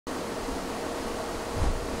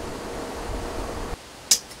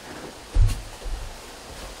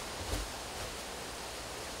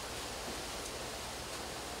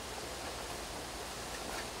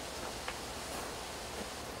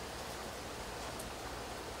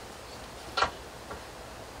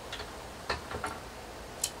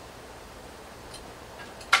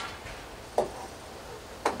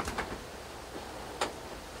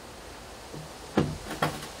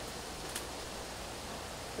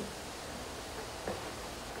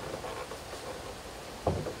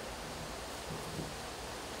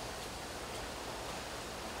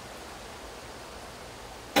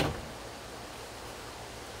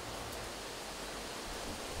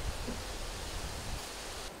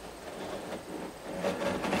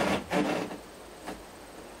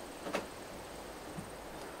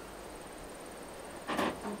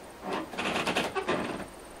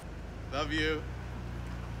of you.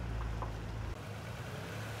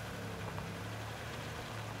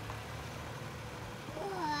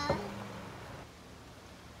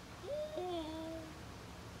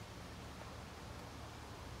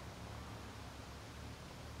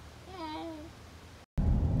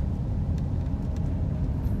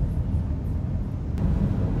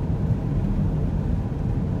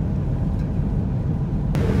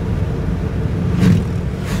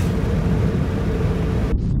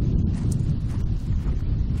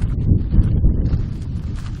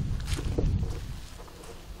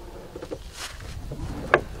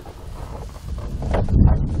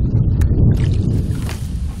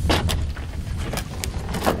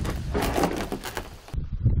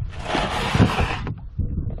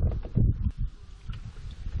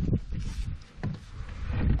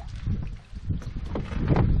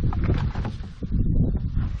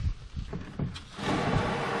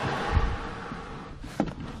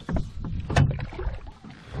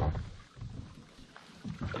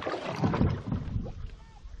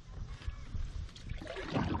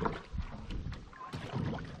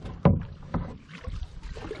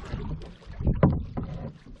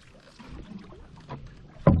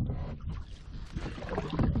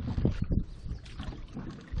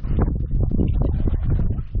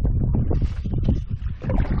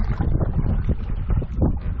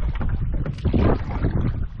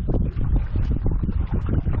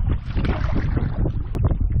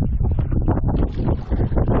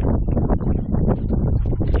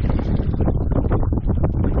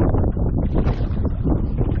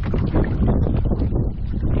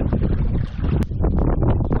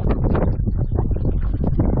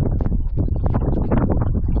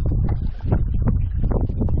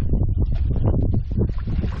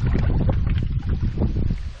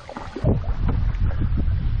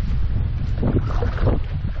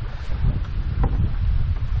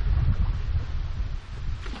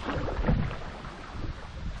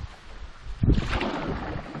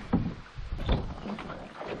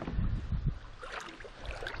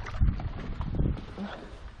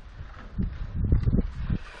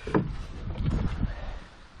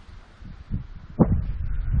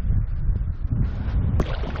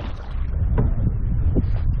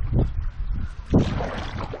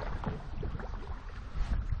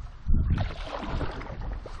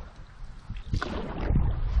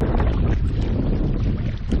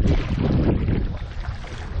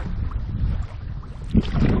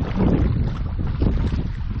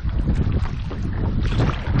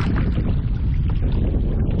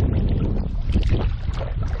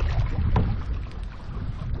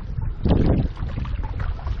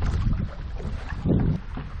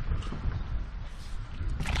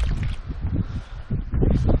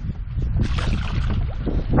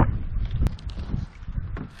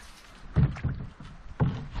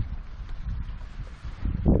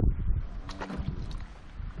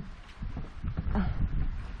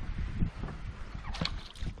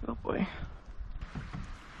 Oh boy.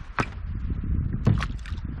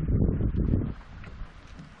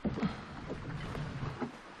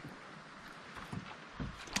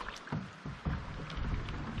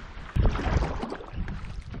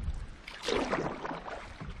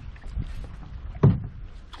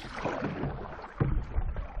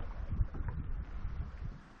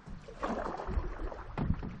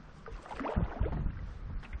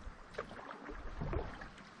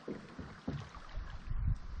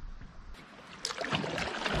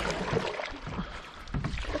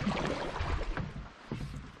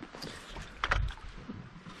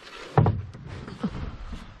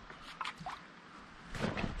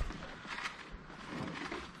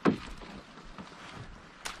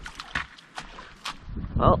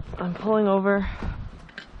 Well, I'm pulling over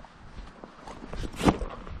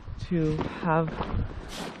to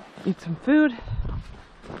eat some food,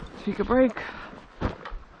 take a break.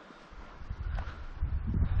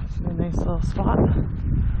 It's a nice little spot.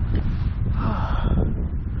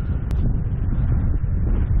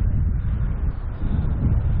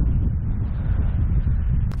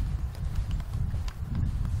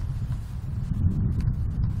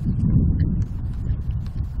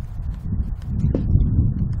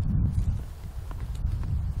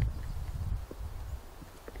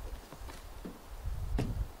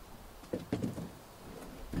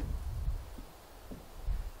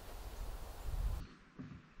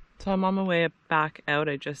 So I'm on my way back out.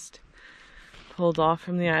 I just pulled off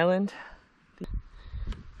from the island.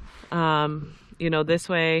 You know, this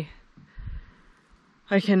way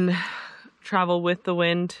I can travel with the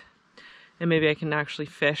wind and maybe I can actually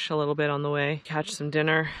fish a little bit on the way, catch some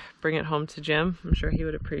dinner, bring it home to Jim. I'm sure he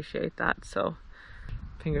would appreciate that, so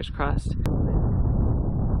fingers crossed.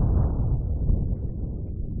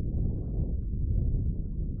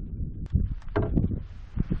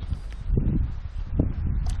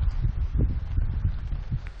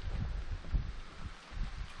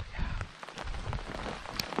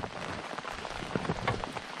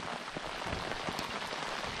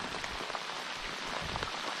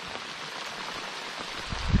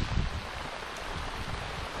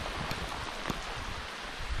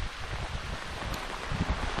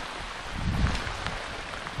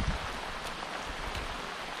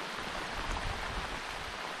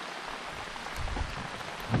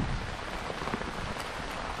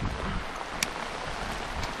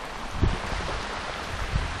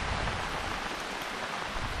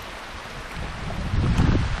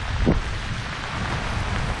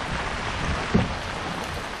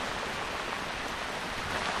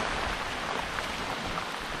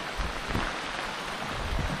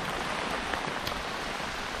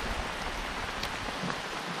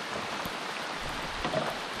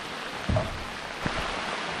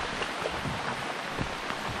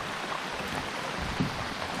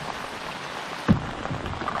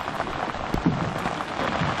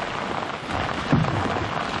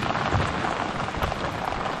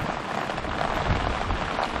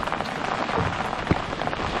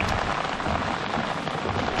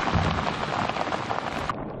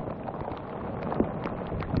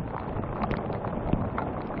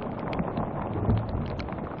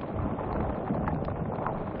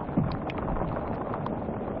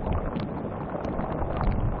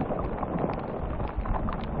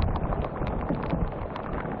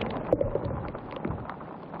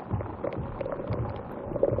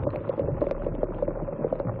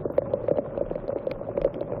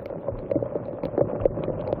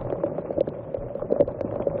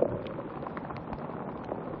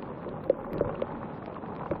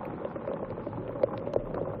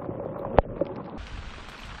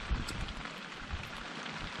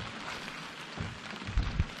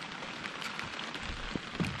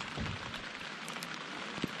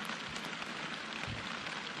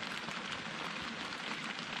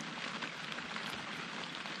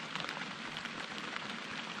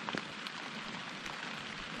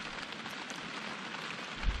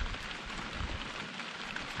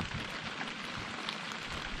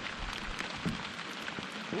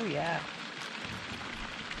 Oh yeah.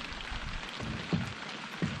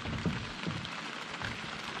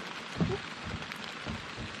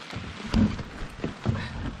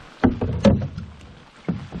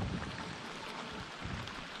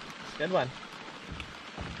 Good one.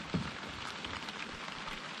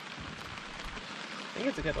 I think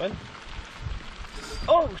it's a good one.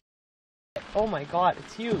 Oh, shit. Oh my god,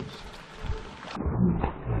 it's huge.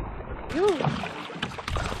 Huge.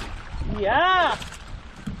 Yeah.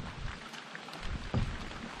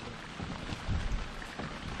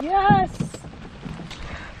 Yes.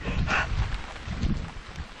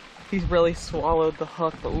 He's really swallowed the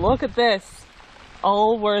hook, but look at this.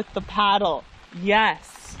 All worth the paddle.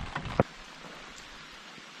 Yes.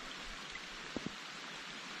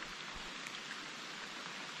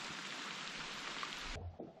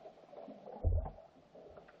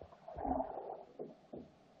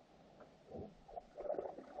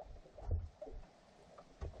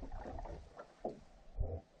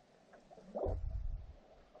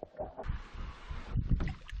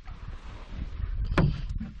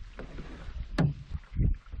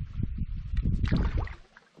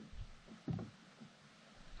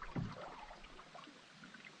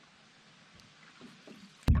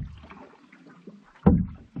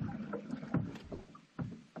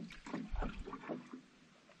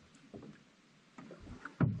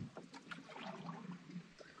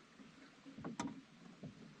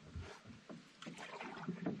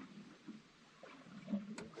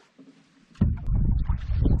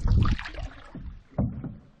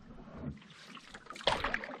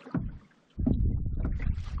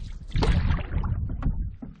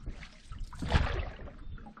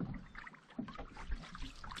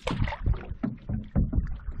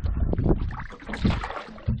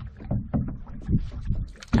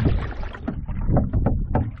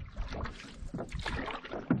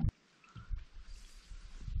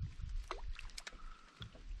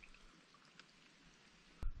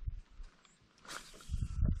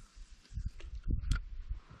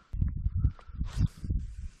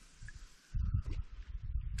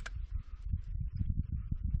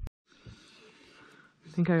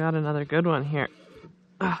 I think I got another good one here.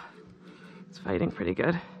 Ah, it's fighting pretty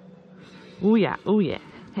good. Ooh yeah, ooh yeah.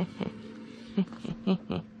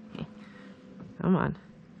 Come on,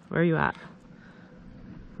 where are you at?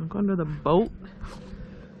 I'm going to the boat.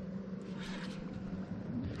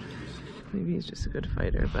 Maybe he's just a good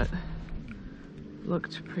fighter, but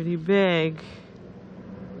looked pretty big.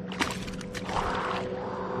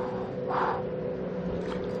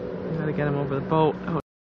 gotta get him over the boat. Oh.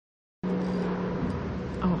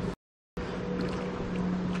 Oh.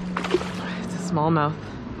 It's a smallmouth.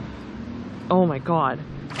 Oh my god.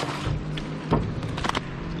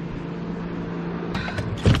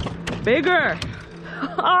 Bigger!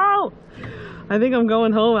 Oh! I think I'm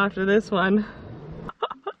going home after this one.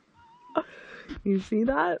 You see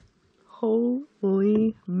that?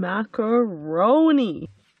 Holy macaroni!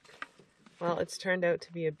 Well, it's turned out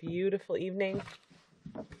to be a beautiful evening.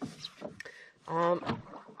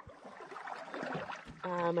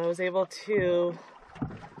 I was able to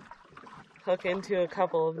hook into a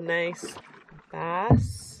couple of nice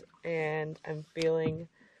bass, and I'm feeling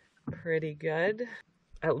pretty good.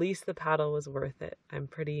 At least the paddle was worth it. I'm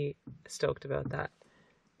pretty stoked about that.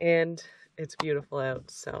 And it's beautiful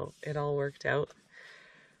out, so it all worked out.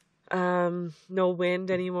 No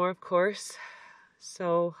wind anymore, of course.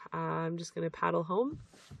 So I'm just gonna paddle home.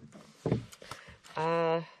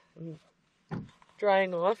 I'm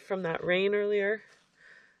drying off from that rain earlier,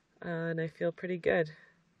 and I feel pretty good.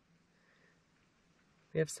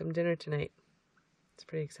 We have some dinner tonight. It's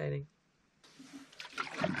pretty exciting.